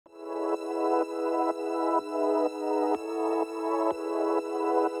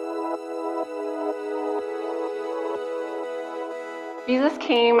Jesus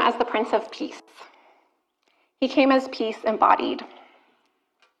came as the Prince of Peace. He came as peace embodied.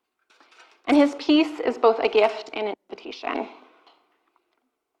 And his peace is both a gift and an invitation.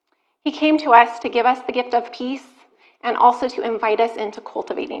 He came to us to give us the gift of peace and also to invite us into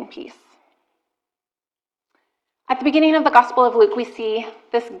cultivating peace. At the beginning of the Gospel of Luke, we see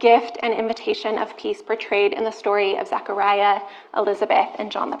this gift and invitation of peace portrayed in the story of Zechariah, Elizabeth,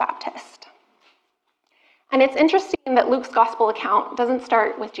 and John the Baptist. And it's interesting that Luke's Gospel account doesn't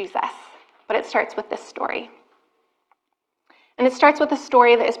start with Jesus, but it starts with this story. And it starts with a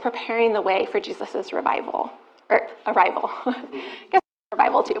story that is preparing the way for Jesus' arrival. I guess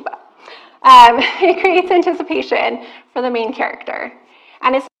revival too, but it creates anticipation for the main character.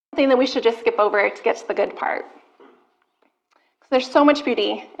 And it's something that we should just skip over to get to the good part. There's so much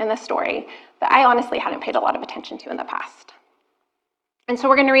beauty in this story that I honestly hadn't paid a lot of attention to in the past. And so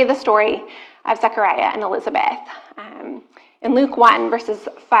we're going to read the story of Zechariah and Elizabeth in Luke 1, verses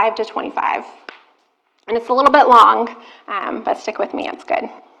 5 to 25. And it's a little bit long, but stick with me, it's good.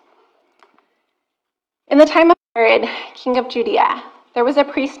 In the time of Herod, king of Judea, there was a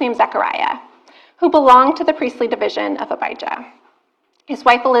priest named Zechariah, who belonged to the priestly division of Abijah. His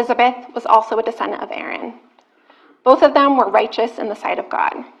wife Elizabeth was also a descendant of Aaron. Both of them were righteous in the sight of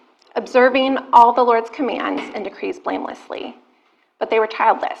God, observing all the Lord's commands and decrees blamelessly. But they were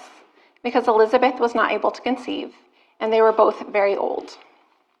childless, because Elizabeth was not able to conceive, and they were both very old.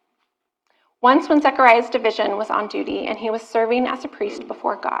 Once when Zechariah's division was on duty and he was serving as a priest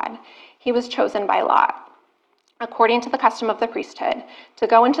before God, he was chosen by Lot, according to the custom of the priesthood, to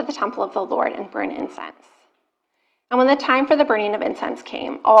go into the temple of the Lord and burn incense. And when the time for the burning of incense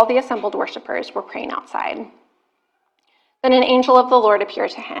came, all the assembled worshipers were praying outside. Then an angel of the Lord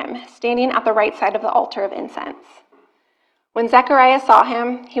appeared to him, standing at the right side of the altar of incense. When Zechariah saw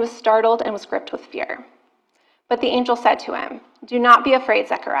him, he was startled and was gripped with fear. But the angel said to him, "Do not be afraid,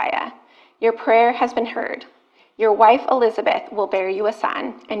 Zechariah. Your prayer has been heard. Your wife Elizabeth will bear you a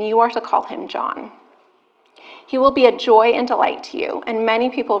son, and you are to call him John. He will be a joy and delight to you, and many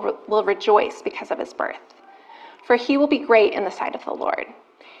people will rejoice because of his birth. For he will be great in the sight of the Lord.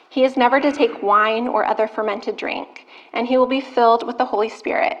 He is never to take wine or other fermented drink, and he will be filled with the Holy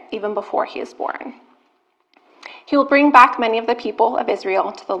Spirit even before he is born. He will bring back many of the people of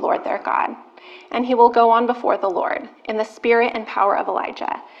Israel to the Lord their God, and he will go on before the Lord in the spirit and power of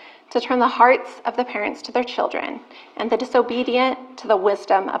Elijah, to turn the hearts of the parents to their children, and the disobedient to the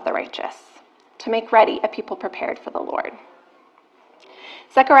wisdom of the righteous, to make ready a people prepared for the Lord."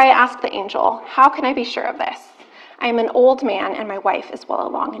 Zechariah asked the angel, "How can I be sure of this? I am an old man, and my wife is well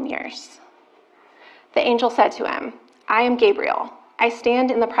along in years." The angel said to him, "I am Gabriel. I stand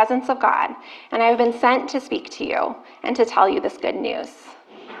in the presence of God, and I have been sent to speak to you and to tell you this good news.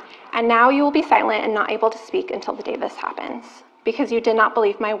 And now you will be silent and not able to speak until the day this happens, because you did not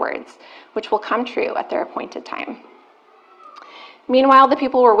believe my words, which will come true at their appointed time." Meanwhile, the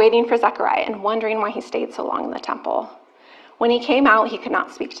people were waiting for Zechariah and wondering why he stayed so long in the temple. When he came out, he could not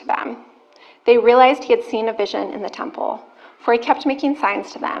speak to them. They realized he had seen a vision in the temple, for he kept making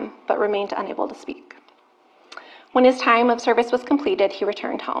signs to them, but remained unable to speak. When his time of service was completed, he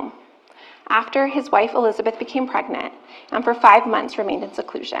returned home. After, his wife Elizabeth became pregnant, and for 5 months remained in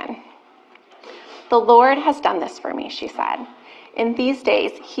seclusion. "The Lord has done this for me," she said. "In these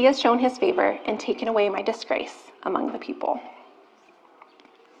days he has shown his favor and taken away my disgrace among the people."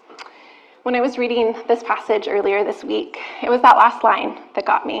 When I was reading this passage earlier this week, it was that last line that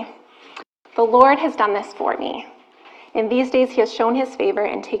got me. "The Lord has done this for me. In these days he has shown his favor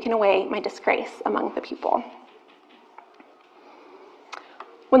and taken away my disgrace among the people."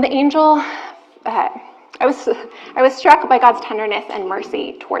 When the angel, I was struck by God's tenderness and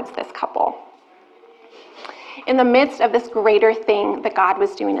mercy towards this couple. In the midst of this greater thing that God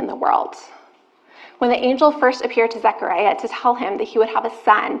was doing in the world. When the angel first appeared to Zechariah to tell him that he would have a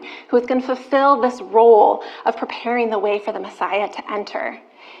son who was going to fulfill this role of preparing the way for the Messiah to enter,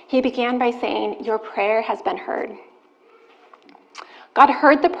 he began by saying, "Your prayer has been heard." God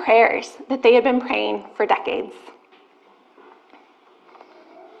heard the prayers that they had been praying for decades.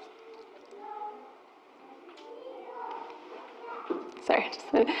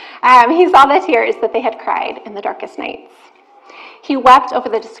 He saw the tears that they had cried in the darkest nights. He wept over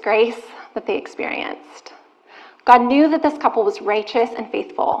the disgrace that they experienced. God knew that this couple was righteous and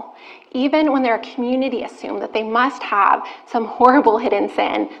faithful, even when their community assumed that they must have some horrible hidden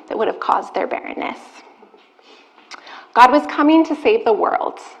sin that would have caused their barrenness. God was coming to save the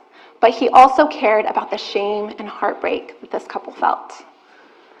world, but he also cared about the shame and heartbreak that this couple felt.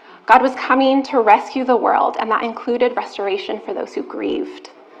 God was coming to rescue the world, and that included restoration for those who grieved,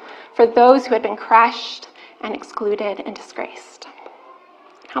 for those who had been crushed and excluded and disgraced.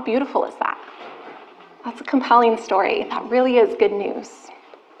 How beautiful is that? That's a compelling story. That really is good news.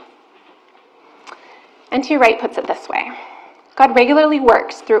 N.T. Wright puts it this way: God regularly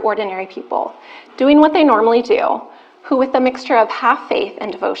works through ordinary people, doing what they normally do, who with a mixture of half faith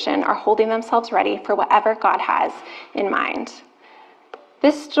and devotion are holding themselves ready for whatever God has in mind.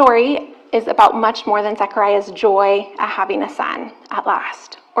 This story is about much more than Zechariah's joy at having a son at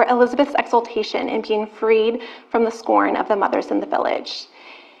last, or Elizabeth's exultation in being freed from the scorn of the mothers in the village.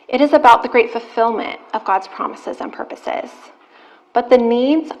 It is about the great fulfillment of God's promises and purposes. But the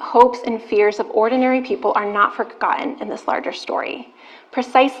needs, hopes, and fears of ordinary people are not forgotten in this larger story,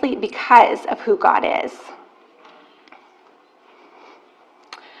 precisely because of who God is.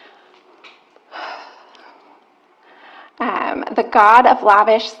 The God of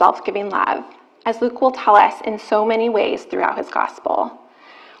lavish, self-giving love, as Luke will tell us in so many ways throughout his gospel.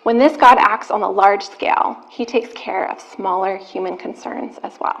 When this God acts on a large scale, he takes care of smaller human concerns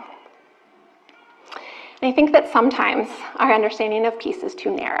as well. And I think that sometimes our understanding of peace is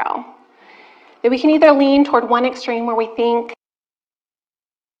too narrow, that we can either lean toward one extreme where we think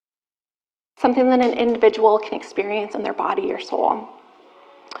something that an individual can experience in their body or soul,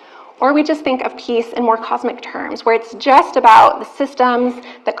 or we just think of peace in more cosmic terms, where it's just about the systems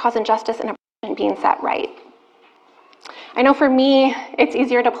that cause injustice and oppression being set right. I know for me, it's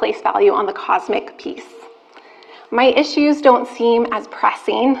easier to place value on the cosmic peace. My issues don't seem as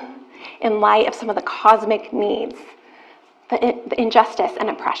pressing in light of some of the cosmic needs, the injustice and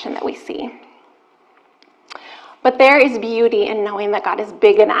oppression that we see. But there is beauty in knowing that God is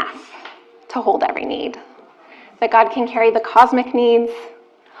big enough to hold every need, that God can carry the cosmic needs,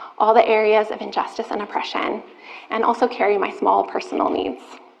 all the areas of injustice and oppression, and also carry my small personal needs.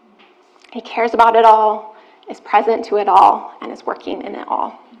 He cares about it all, is present to it all, and is working in it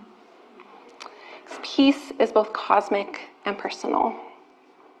all. Peace is both cosmic and personal.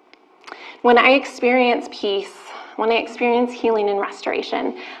 When I experience peace, when I experience healing and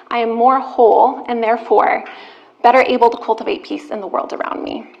restoration, I am more whole and therefore better able to cultivate peace in the world around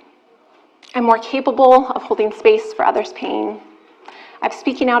me. I'm more capable of holding space for others' pain, of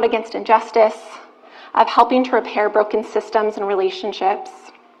speaking out against injustice, of helping to repair broken systems and relationships.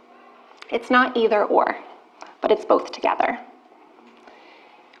 It's not either or, but it's both together.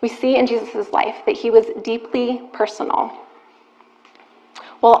 We see in Jesus' life that he was deeply personal,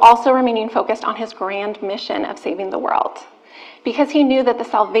 while also remaining focused on his grand mission of saving the world, because he knew that the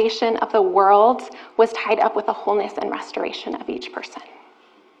salvation of the world was tied up with the wholeness and restoration of each person.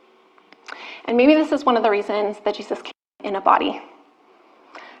 And maybe this is one of the reasons that Jesus came in a body.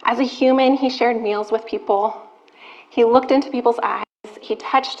 As a human, he shared meals with people. He looked into people's eyes. He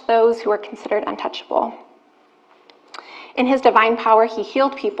touched those who were considered untouchable. In his divine power, he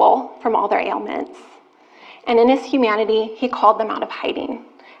healed people from all their ailments. And in his humanity, he called them out of hiding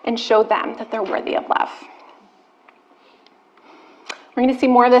and showed them that they're worthy of love. We're going to see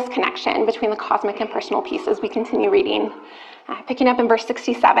more of this connection between the cosmic and personal peace as we continue reading, picking up in verse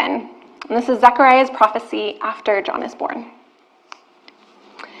 67. And this is Zechariah's prophecy after John is born.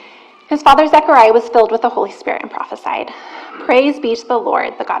 His father Zechariah was filled with the Holy Spirit and prophesied, "Praise be to the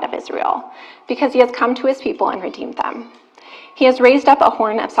Lord, the God of Israel, because he has come to his people and redeemed them. He has raised up a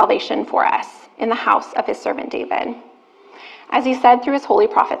horn of salvation for us in the house of his servant David. As he said through his holy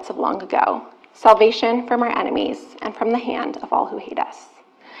prophets of long ago, salvation from our enemies and from the hand of all who hate us,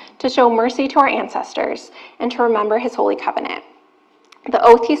 to show mercy to our ancestors and to remember his holy covenant, the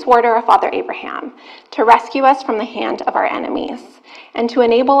oath he swore to our father Abraham, to rescue us from the hand of our enemies, and to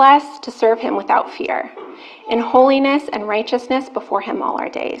enable us to serve him without fear, in holiness and righteousness before him all our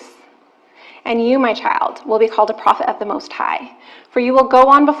days. And you, my child, will be called a prophet of the Most High, for you will go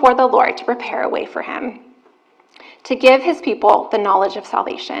on before the Lord to prepare a way for him, to give his people the knowledge of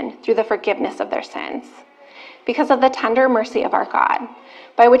salvation through the forgiveness of their sins, because of the tender mercy of our God,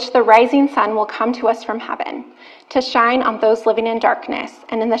 by which the rising sun will come to us from heaven, to shine on those living in darkness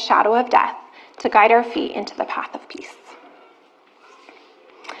and in the shadow of death, to guide our feet into the path of peace."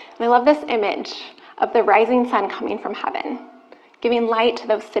 And I love this image of the rising sun coming from heaven, giving light to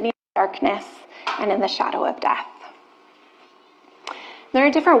those sitting in darkness and in the shadow of death. There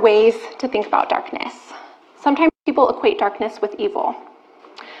are different ways to think about darkness. Sometimes people equate darkness with evil.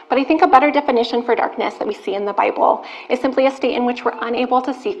 But I think a better definition for darkness that we see in the Bible is simply a state in which we're unable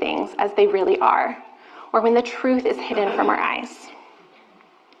to see things as they really are, or when the truth is hidden from our eyes.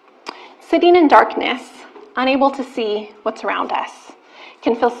 Sitting in darkness, unable to see what's around us,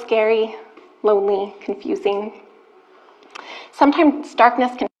 can feel scary, lonely, confusing. Sometimes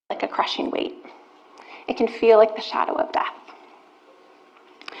darkness can feel like a crushing weight. It can feel like the shadow of death.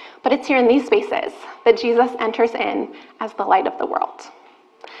 But it's here in these spaces that Jesus enters in as the light of the world.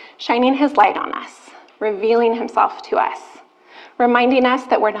 shining his light on us, revealing himself to us, reminding us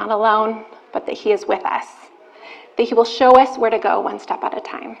that we're not alone, but that he is with us, that he will show us where to go one step at a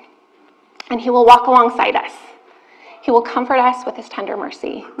time, and he will walk alongside us. He will comfort us with his tender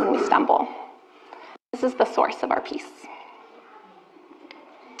mercy when we stumble. This is the source of our peace.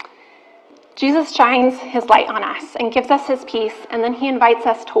 Jesus shines his light on us and gives us his peace, and then he invites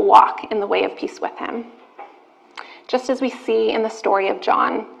us to walk in the way of peace with him. Just as we see in the story of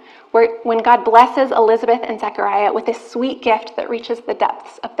John, where when God blesses Elizabeth and Zechariah with this sweet gift that reaches the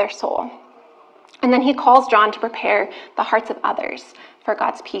depths of their soul. And then he calls John to prepare the hearts of others for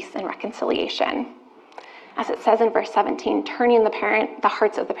God's peace and reconciliation. As it says in verse 17, turning the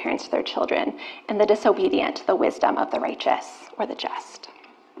hearts of the parents to their children, and the disobedient to the wisdom of the righteous or the just.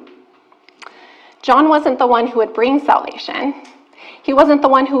 John wasn't the one who would bring salvation. He wasn't the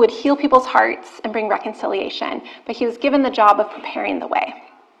one who would heal people's hearts and bring reconciliation, but he was given the job of preparing the way.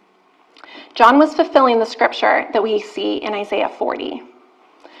 John was fulfilling the scripture that we see in Isaiah 40,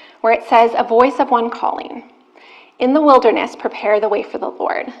 where it says, a voice of one calling, in the wilderness prepare the way for the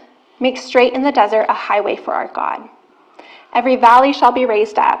Lord. Make straight in the desert a highway for our God. Every valley shall be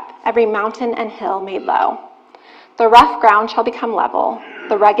raised up, every mountain and hill made low. The rough ground shall become level,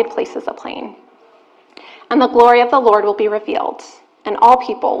 the rugged places a plain. And the glory of the Lord will be revealed, and all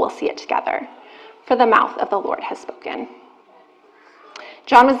people will see it together, for the mouth of the Lord has spoken.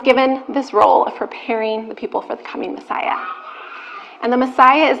 John was given this role of preparing the people for the coming Messiah. And the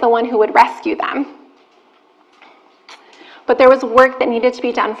Messiah is the one who would rescue them. But there was work that needed to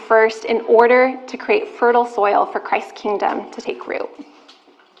be done first in order to create fertile soil for Christ's kingdom to take root.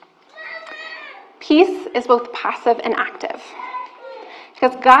 Peace is both passive and active.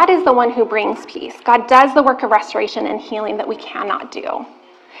 Because God is the one who brings peace. God does the work of restoration and healing that we cannot do.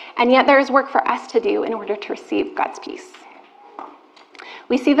 And yet there is work for us to do in order to receive God's peace.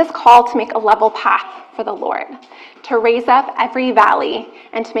 We see this call to make a level path for the Lord, to raise up every valley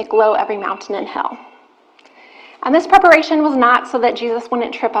and to make low every mountain and hill. And this preparation was not so that Jesus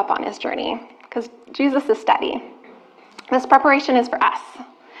wouldn't trip up on his journey, because Jesus is steady. This preparation is for us.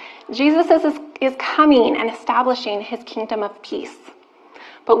 Jesus is coming and establishing his kingdom of peace.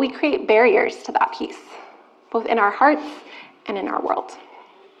 But we create barriers to that peace, both in our hearts and in our world.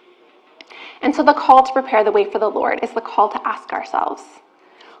 And so the call to prepare the way for the Lord is the call to ask ourselves,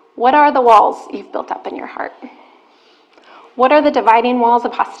 what are the walls you've built up in your heart? What are the dividing walls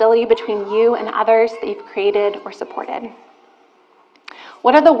of hostility between you and others that you've created or supported?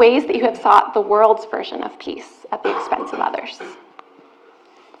 What are the ways that you have sought the world's version of peace at the expense of others?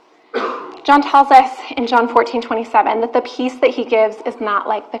 John tells us in John 14:27 that the peace that he gives is not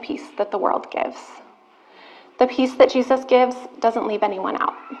like the peace that the world gives. The peace that Jesus gives doesn't leave anyone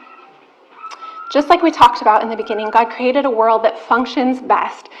out. Just like we talked about in the beginning, God created a world that functions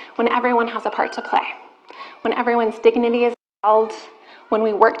best when everyone has a part to play, when everyone's dignity is held, when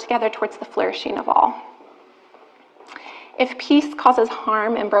we work together towards the flourishing of all. If peace causes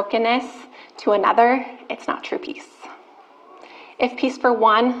harm and brokenness to another, it's not true peace. If peace for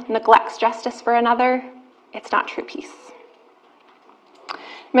one neglects justice for another, it's not true peace.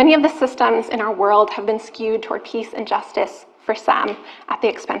 Many of the systems in our world have been skewed toward peace and justice for some at the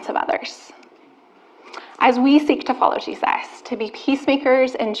expense of others. As we seek to follow Jesus, to be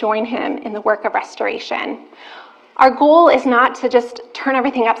peacemakers and join him in the work of restoration, our goal is not to just turn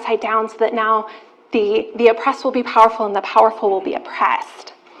everything upside down so that now the oppressed will be powerful and the powerful will be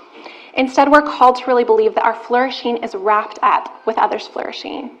oppressed. Instead, we're called to really believe that our flourishing is wrapped up with others'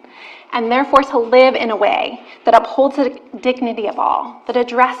 flourishing, and therefore to live in a way that upholds the dignity of all, that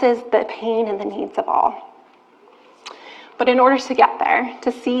addresses the pain and the needs of all. But in order to get there,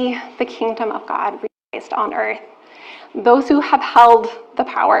 to see the kingdom of God realized on earth, those who have held the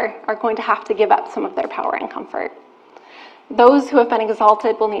power are going to have to give up some of their power and comfort. Those who have been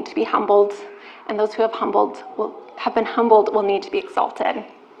exalted will need to be humbled, and those who have been humbled will need to be exalted.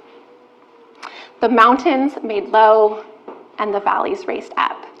 The mountains made low and the valleys raised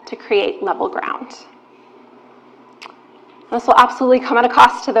up to create level ground. This will absolutely come at a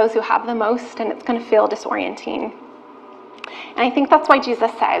cost to those who have the most, and it's going to feel disorienting. And I think that's why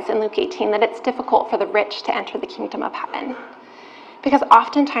Jesus says in Luke 18 that it's difficult for the rich to enter the kingdom of heaven. Because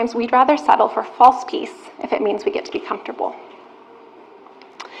oftentimes we'd rather settle for false peace if it means we get to be comfortable.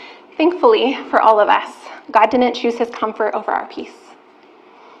 Thankfully, for all of us, God didn't choose his comfort over our peace.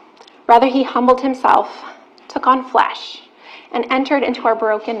 Rather, he humbled himself, took on flesh, and entered into our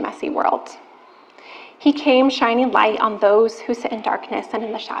broken, messy world. He came shining light on those who sit in darkness and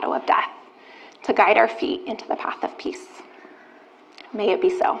in the shadow of death, to guide our feet into the path of peace. May it be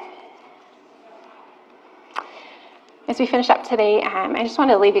so. as we finish up today, I just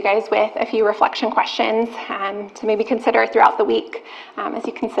want to leave you guys with a few reflection questions to maybe consider throughout the week as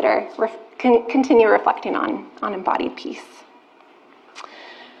you continue reflecting on embodied peace.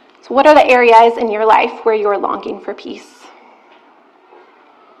 So what are the areas in your life where you are longing for peace?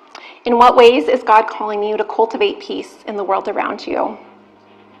 In what ways is God calling you to cultivate peace in the world around you?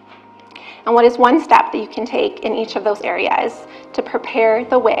 And what is one step that you can take in each of those areas to prepare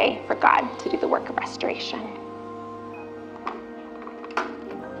the way for God to do the work of restoration?